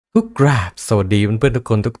ทุกกราบสวัสดีเพื่อนๆทุก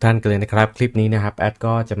คนทุกท่านกันเลยนะครับคลิปนี้นะครับแอด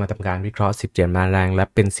ก็จะมาทำการวิเคราะห์10เหรียญมาแรงและ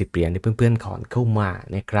เป็น10เหรียญที่เพื่อนๆขอนเข้ามา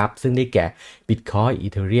นะครับซึ่งได้แก่ Bitcoin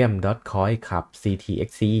Ethereum Dogecoin Kub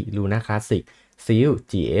Ctxc Lunc Zil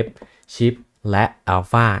GF Shib และ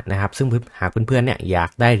Alpha นะครับซึ่งหากเพื่อนๆเนี่ยอยา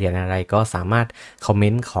กได้เหรียญอะไรก็สามารถคอมเม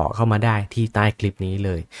นต์ขอเข้ามาได้ที่ใต้คลิปนี้เ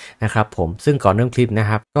ลยนะครับผมซึ่งก่อนเริ่มคลิปนะ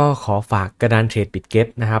ครับก็ขอฝากกระดานเทรด Bitget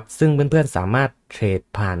นะครับซึ่งเพื่อนๆสามารถเทรด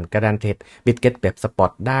ผ่านกระดานเทรด Bitget แบบสปอ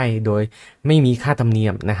ตได้โดยไม่มีค่าธรรมเนีย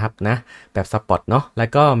มนะครับนะแบบสปอตเนาะแล้ว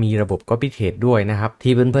ก็มีระบบ Copy Trade ด้วยนะครับ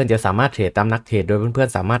ที่เพื่อนๆจะสามารถเทรดตามนักเทรดโดยเพื่อน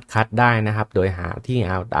ๆสามารถคัดได้นะครับโดยหาที่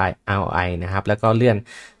RI นะครับแล้วก็เลื่อน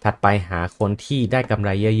ถัดไปหาคนที่ได้กำไร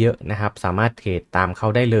เยอะๆนะครับสามารถเทรดตามเขา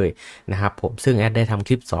ได้เลยนะครับผมซึ่งแอดได้ทำค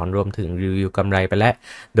ลิปสอนรวมถึงรีวิวกำไรไปแล้ว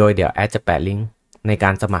โดยเดี๋ยวแอดจะแปะลิงก์ในกา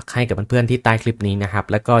รสมัครให้กับเพื่อนๆที่ใต้คลิปนี้นะครับ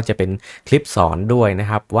แล้วก็จะเป็นคลิปสอนด้วยนะ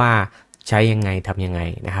ครับว่าใช้ยังไงทำยังไง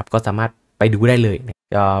นะครับก็สามารถไปดูได้เลย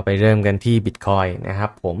ก็ไปเริ่มกันที่ Bitcoin นะครั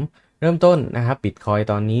บผมเริ่มต้นนะครับ Bitcoin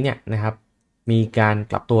ตอนนี้เนี่ยนะครับมีการ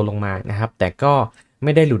กลับตัวลงมานะครับแต่ก็ไ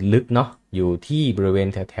ม่ได้หลุดลึกเนาะอยู่ที่บริเวณ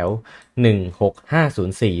แถวๆ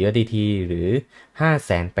16504 USDT หรือ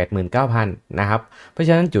 589,000 นะครับเพราะฉ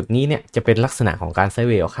ะนั้นจุดนี้เนี่ยจะเป็นลักษณะของการไซด์เ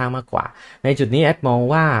วย์ออกข้างมากกว่าในจุดนี้แอดมอง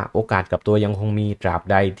ว่าโอกาสกลับตัวยังคงมีตราบ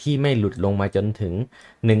ใดที่ไม่หลุดลงมาจนถึง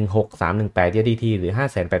16318 USDT หรือ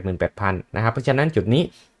 588,000 นะครับเพราะฉะนั้นจุดนี้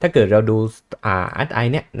ถ้าเกิดเราดูRSI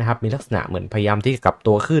เนี่ยนะครับมีลักษณะเหมือนพยายามที่จะกลับ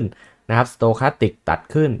ตัวขึ้นนะครับสโตแคสติกตัด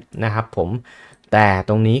ขึ้นนะครับผมแต่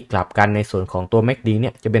ตรงนี้กลับกันในส่วนของตัว MACD เนี่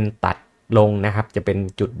ยจะเป็นตัดลงนะครับจะเป็น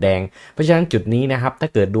จุดแดงเพราะฉะนั้นจุดนี้นะครับถ้า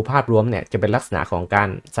เกิดดูภาพรวมเนี่ยจะเป็นลักษณะของการ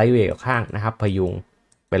ไซด์เวย์ข้างนะครับพยุง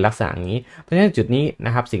เป็นลักษณะอย่างนี้เพราะฉะนั้นจุดนี้น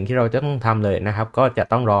ะครับสิ่งที่เราจะต้องทำเลยนะครับก็จะ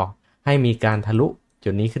ต้องรอให้มีการทะลุจุ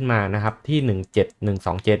ดนี้ขึ้นมานะครับที่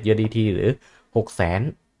17127 USDT หรือ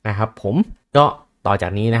 600,000 นะครับผมก็ต่อจา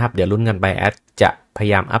กนี้นะครับเดี๋ยวลุ้นกันไปแอดจะพย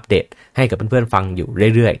ายามอัปเดตให้กับเพื่อนๆฟังอยู่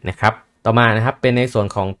เรื่อยๆนะครับต่อมานะครับเป็นในส่วน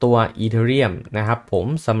ของตัว Ethereum นะครับผม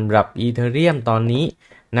สำหรับ Ethereum ตอนนี้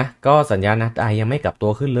นะก็สัญญาณRSIยังไม่กลับตั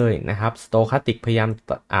วขึ้นเลยนะครับสโตแคสติกพยายาม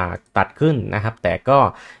ตัดขึ้นนะครับแต่ก็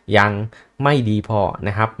ยังไม่ดีพอน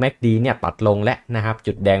ะครับ MACD เนี่ยตัดลงและนะครับ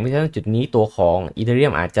จุดแดงเพราะฉะนั้นจุดนี้ตัวของ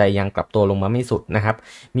Ethereum อาจจะยังกลับตัวลงมาไม่สุดนะครับ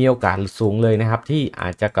มีโอกาสสูงเลยนะครับที่อา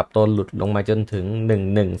จจะกลับตัวหลุดลงมาจนถึง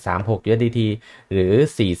1136 USDT หรือ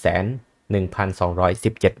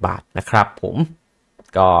 41,217 บาทนะครับผม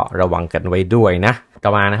ก็ระวังกันไว้ด้วยนะต่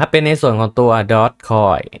อมานะครับเป็นในส่วนของตัว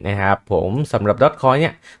Dogecoin นะครับผมสำหรับ Dogecoin เนี่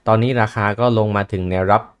ยตอนนี้ราคาก็ลงมาถึงแนว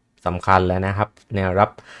รับสำคัญแล้วนะครับแนวรับ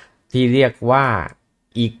ที่เรียกว่า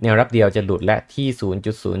อีกแนวรับเดียวจะหลุดและที่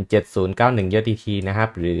 0.07091 USDT นะครับ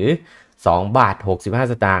หรือ2 บาท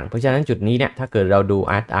 65 สตางค์เพราะฉะนั้นจุดนี้เนี่ยถ้าเกิดเราดู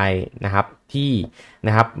RSI นะครับที่น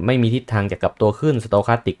ะครับไม่มีทิศทางจะกลับตัวขึ้นสโตแค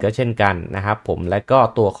สติกก็เช่นกันนะครับผมและก็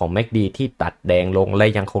ตัวของ MACD ที่ตัดแดงลงและ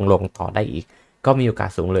ยังคงลงต่อได้อีกก็มีโอกาส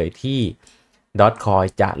สูงเลยที่Dogecoin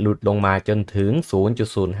จะหลุดลงมาจนถึง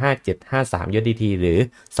 0.05753 USDT หรือ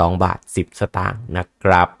2 บาท 10 สตางค์นะค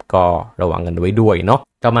รับก็ระวังกันไว้ด้วยเนาะ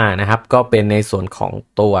ต่อมานะครับก็เป็นในส่วนของ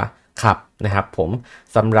ตัวขับนะครับผม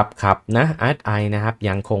สำหรับขับนะ RSI นะครับ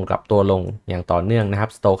ยังคงกลับตัวลงอย่างต่อเนื่องนะครับ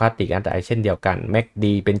Stochastic RSI เช่นเดียวกัน MACD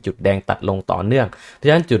เป็นจุดแดงตัดลงต่อเนื่องเพราะฉ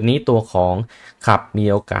ะนั้นจุดนี้ตัวของขับมี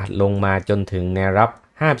โอกาสลงมาจนถึงแนวรับ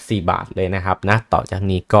54 บาทเลยนะครับนะต่อจาก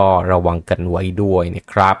นี้ก็ระวังกันไว้ด้วยนะ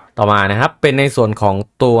ครับต่อมานะครับเป็นในส่วนของ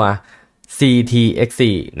ตัว Ctxc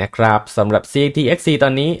นะครับสำหรับ Ctxc ตอ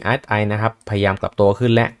นนี้ RSI นะครับพยายามกลับตัวขึ้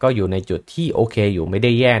นและก็อยู่ในจุดที่โอเคอยู่ไม่ไ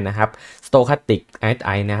ด้แย่นะครับ Stochastic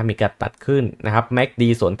RSI นะครับมีการตัดขึ้นนะครับ MACD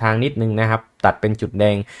สวนทางนิดนึงนะครับตัดเป็นจุดแด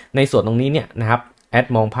งในส่วนตรงนี้เนี่ยนะครับแอด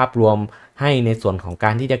มองภาพรวมให้ในส่วนของก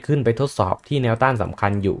ารที่จะขึ้นไปทดสอบที่แนวต้านสำคั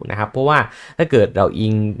ญอยู่นะครับเพราะว่าถ้าเกิดเราอิ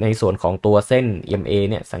งในส่วนของตัวเส้น EMA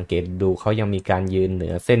เนี่ยสังเกตดูเขายังมีการยืนเหนื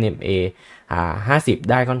อเส้น EMA 50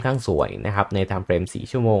 ได้ค่อนข้างสวยนะครับในไทม์เฟรม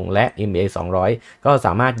 4 ชั่วโมงและ EMA 200 ก็ส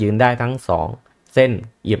ามารถยืนได้ทั้ง 2 เส้น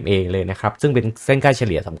EMA เลยนะครับซึ่งเป็นเส้นค่าเฉ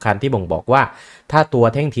ลี่ยสำคัญที่บ่งบอกว่าถ้าตัว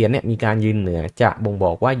แท่งเทียนเนี่ยมีการยืนเหนือจะบ่งบ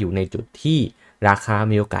อกว่าอยู่ในจุดที่ราคา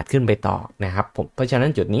มีโอกาสขึ้นไปต่อนะครับเพราะฉะนั้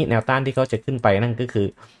นจุดนี้แนวต้านที่เขาจะขึ้นไปนั่นก็คือ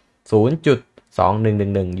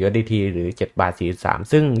 0.2111 USDT หรือ7 บาท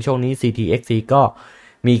 43 ซึ่งช่วงนี้ Ctxc ก็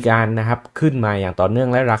มีการนะครับขึ้นมาอย่างต่อเนื่อง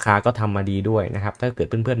และราคาก็ทำมาดีด้วยนะครับถ้าเกิด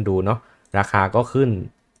เพื่อนๆดูเนาะราคาก็ขึ้น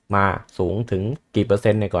มาสูงถึงกี่เปอร์เซ็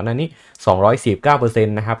นต์ในก่อนหน้านี้ 249% น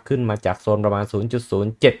ะครับขึ้นมาจากโซนประมาณ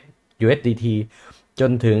 0.07 USDT จ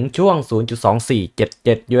นถึงช่วง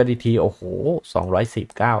 0.2477 USDT โอ้โห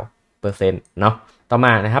 249%เนาะต่อม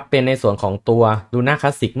านะครับเป็นในส่วนของตัวลูน่าคล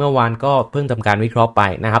าสสิกเมื่อวานก็เพิ่งทำการวิเคราะห์ไป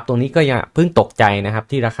นะครับตรงนี้ก็ยังเพิ่งตกใจนะครับ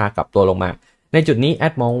ที่ราคากลับตัวลงมา ในจุดนี้แอ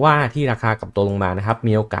ดมองว่าที่ราคากลับตัวลงมานะครับ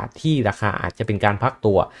มีโอกาสที่ราคาอาจจะเป็นการพัก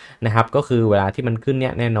ตัวนะครับก็คือเวลาที่มันขึ้นเนี่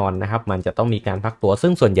ยแน่นอนนะครับมันจะต้องมีการพักตัวซึ่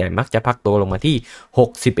งส่วนใหญ่มักจะพักตัวลงมาที่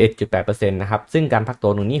 61.8% นะครับซึ่งการพักตั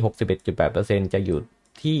วตรงนี้ 61.8% จะอยู่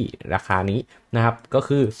ที่ราคานี้นะครับก็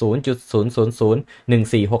คือ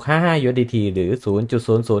 0.00014655 USDT หรือ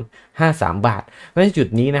 0.0053 บาทเพราะฉะนั้นจุด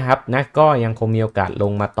นี้นะครับนะก็ยังคงมีโอกาสล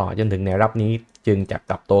งมาต่อจนถึงแนวรับนี้จึงจะ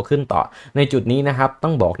กลับตัวขึ้นต่อในจุดนี้นะครับต้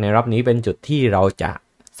องบอกแนวรับนี้เป็นจุดที่เราจะ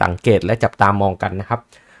สังเกตและจับตามองกันนะครับ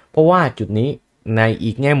เพราะว่าจุดนี้ใน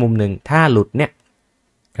อีกแง่มุมหนึ่งถ้าหลุดเนี่ย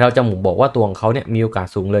เราจะบอกว่าตัวของเขาเนี่ยมีโอกาส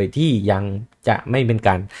สูงเลยที่ยังจะไม่เป็นก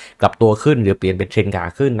ารกลับตัวขึ้นหรือเปลี่ยนเป็นเทรนขา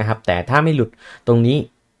ขึ้นนะครับแต่ถ้าไม่หลุดตรงนี้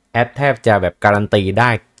แอดแทบจะแบบการันตีได้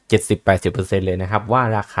 70-80% เลยนะครับว่า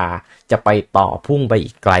ราคาจะไปต่อพุ่งไปอี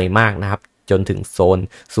กไกลมากนะครับจนถึงโซน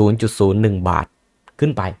 0.01 บาท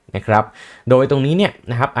ขึ้นไปนะครับโดยตรงนี้เนี่ย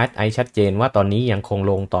นะครับไอชัดเจนว่าตอนนี้ยังคง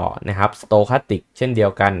ลงต่อนะครับสโตคัสติกเช่นเดีย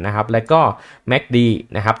วกันนะครับและก็แมคดี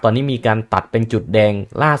นะครับตอนนี้มีการตัดเป็นจุดแดง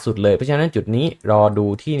ล่าสุดเลยเพราะฉะนั้นจุดนี้รอดู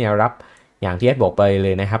ที่แนวรับอย่างที่แอดบอกไปเล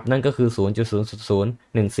ยนะครับนั่นก็คือ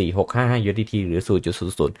 0.001465 USDT หรือ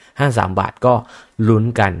 0.0053 บาทก็ลุ้น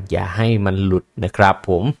กันอย่าให้มันหลุดนะครับ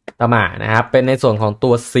ผมต่อมานะครับเป็นในส่วนของตั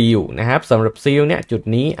วซีลนะครับสำหรับซีลเนี่ยจุด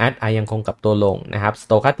นี้ RSI ยังคงกลับตัวลงนะครับสโ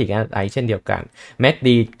ตคัสติก RSI เช่นเดียวกันแมค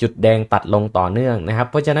ดีจุดแดงตัดลงต่อเนื่องนะครับ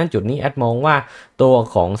เพราะฉะนั้นจุดนี้แอดมองว่าตัว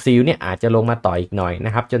ของซีลเนี่ยอาจจะลงมาต่ออีกหน่อยน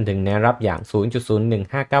ะครับจนถึงแนวรับอย่าง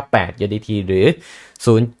 0.01598 USDT หรือ 0.52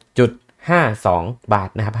 บาท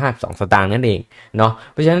นะครับ52 สตางค์นั่นเองเนาะ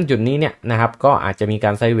เพราะฉะนั้นจุดนี้เนี่ยนะครับก็อาจจะมีก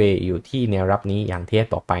ารไซด์เวย์อยู่ที่แนวรับนี้อย่างที่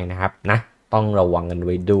บอกไปนะครับนะต้องระวังกันไ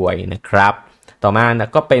ว้ด้วยนะครับต่อมานะ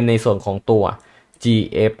ก็เป็นในส่วนของตัว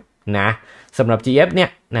GF นะสำหรับ GF เนี่ย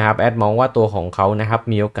นะครับแอดมองว่าตัวของเขานะครับ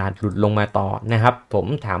มีโอกาสหลุดลงมาต่อนะครับผม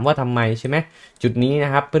ถามว่าทำไมใช่ไหมจุดนี้น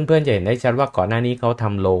ะครับเพื่อนๆจะเห็นได้ชัดว่าก่อนหน้านี้เขาท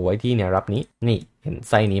ำโลไว้ที่แนวรับนี้นี่เห็น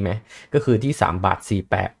ไส้นี้ไหมก็คือที่3.48 บ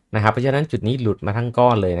าทนะครับเพราะฉะนั้นจุดนี้หลุดมาทั้งก้อ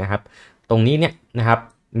นเลยนะครับตรงนี้เนี่ยนะครับ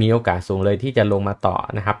มีโอกาสสูงเลยที่จะลงมาต่อ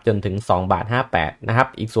นะครับจนถึง2.58 บาทนะครับ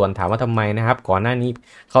อีกส่วนถามว่าทำไมนะครับก่อนหน้านี้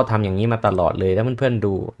เขาทำอย่างนี้มาตลอดเลยถ้าเพื่อนๆ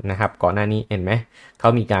ดูนะครับก่อนหน้านี้เห็นไหมเขา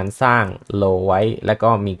มีการสร้างโลไว้แล้วก็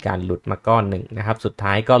มีการหลุดมาก้อนหนึ่งนะครับสุดท้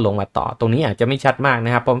ายก็ลงมาต่อตรงนี้อาจจะไม่ชัดมากน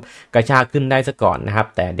ะครับเพราะกระชากขึ้นได้ซะก่อนนะครับ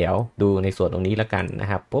แต่เดี๋ยวดูในส่วนตรงนี้แล้วกันนะ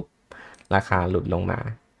ครับปุ๊บราคาหลุดลงมา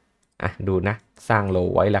ดูนะสร้างโล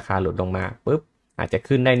ไว้ราคาหลุดลงมาปุ๊บอาจจะ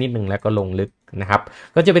ขึ้นได้นิดนึงแล้วก็ลงลึกนะครับ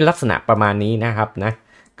ก็จะเป็นลักษณะประมาณนี้นะครับนะ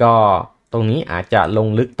ก็ตรงนี้อาจจะลง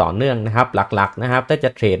ลึกต่อเนื่องนะครับหลักๆนะครับถ้าจะ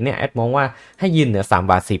เทรดเนี่ยแอดมองว่าให้ยืนเหนือ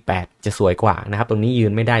3.48 บาทจะสวยกว่านะครับตรงนี้ยื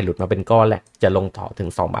นไม่ได้หลุดมาเป็นก้อนแหละจะลงต่อถึง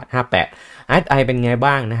2.58 บาทRSI เป็นไง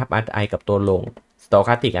บ้างนะครับ RSI กับตัวลง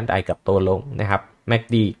Stochastic RSI กับตัวลงนะครับ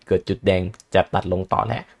MACD เกิดจุดแดงจะตัดลงต่อ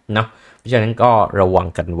แหละเนาะเพราะฉะนั้นก็ระวัง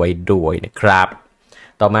กันไว้ด้วยนะครับ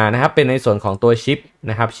ต่อมานะครับเป็นในส่วนของตัวชิป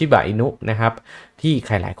นะครับชิบะอินุนะครับที่ใค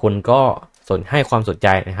รหลายคนก็ให้ความสนใจ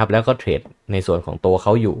นะครับแล้วก็เทรดในส่วนของตัวเข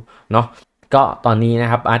าอยู่เนาะก็ตอนนี้นะ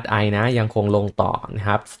ครับ RSI นะยังคงลงต่อนะค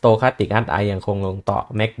รับ Stochastic RSI ยังคงลงต่อ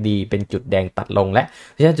MACD เป็นจุดแดงตัดลงและ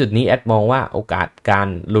เพราะฉะนั้นจุดนี้แอดมองว่าโอกาสการ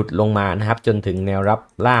หลุดลงมานะครับจนถึงแนวรับ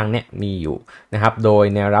ล่างเนี่ยมีอยู่นะครับโดย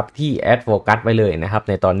แนวรับที่แอดโฟกัสไว้เลยนะครับ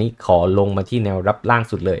ในตอนนี้ขอลงมาที่แนวรับล่าง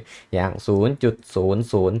สุดเลยอย่าง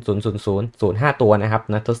 0.00005 ตัวนะครับ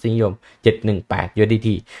นะทศนิยม718 USDT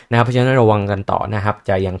นะครับเพราะฉะนั้นระวังกันต่อนะครับ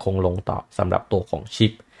จะยังคงลงต่อสำหรับตัวของชิ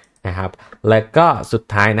ปนะครับและก็สุด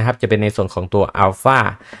ท้ายนะครับจะเป็นในส่วนของตัวอัลฟา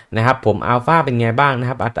นะครับผมอัลฟาเป็นไงบ้างนะ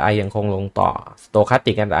ครับ RSI ยังคงลงต่อ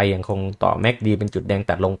Stochastic RSI ยังคงต่อ MACD เป็นจุดแดง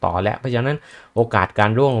ตัดลงต่อและเพราะฉะนั้นโอกาสการ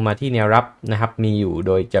ร่วงลงมาที่แนวรับนะครับมีอยู่โ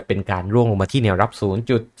ดยจะเป็นการร่วงลงมาที่แนวรับ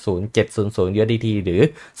 0.0700 USDT หรือ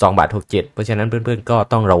2.67 บาทเพราะฉะนั้นเพื่อนๆก็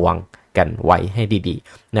ต้องระวังกันไว้ให้ดี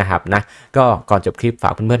ๆนะครับนะก็ก่อนจบคลิปฝา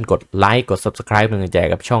กเพื่อนๆกดไลค์กด Subscribe เป็นกำลังใจ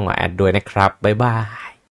กับช่องแอดด้วยนะครับบ๊ายบาย